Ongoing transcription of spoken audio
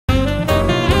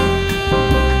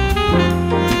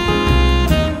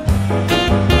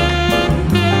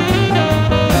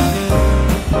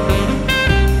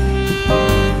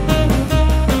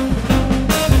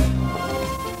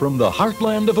the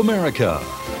heartland of America.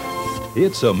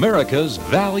 It's America's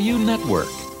Value Network.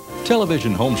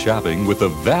 Television home shopping with a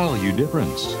value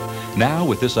difference. Now,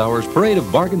 with this hour's parade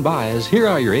of bargain buys, here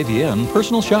are your AVN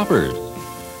personal shoppers.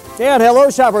 And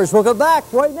hello, shoppers. Welcome back.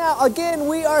 Right now, again,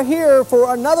 we are here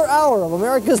for another hour of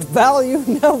America's Value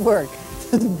Network.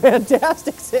 This is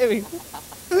fantastic savings.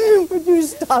 Would you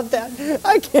stop that?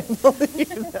 I can't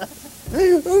believe that.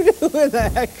 Who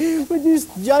the heck would you?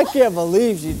 I can't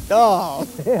believe she. Oh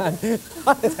man!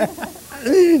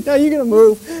 Now you're gonna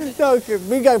move. No,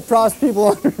 we got cross people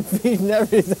on their feet and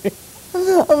everything.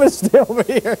 I'm gonna stay over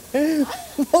here.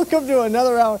 Welcome to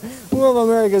another hour of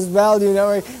America's Value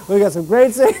Network. We got some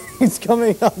great savings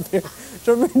coming up here.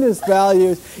 Tremendous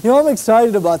values. You know, I'm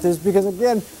excited about this because,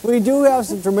 again, we do have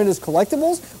some tremendous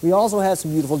collectibles. We also have some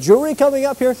beautiful jewelry coming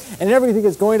up here, and everything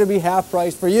is going to be half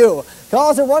price for you. Call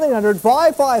us at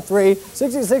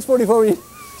 1-800-553-6644.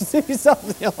 See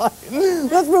something you like.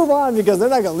 Let's move on because they're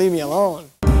not going to leave me alone.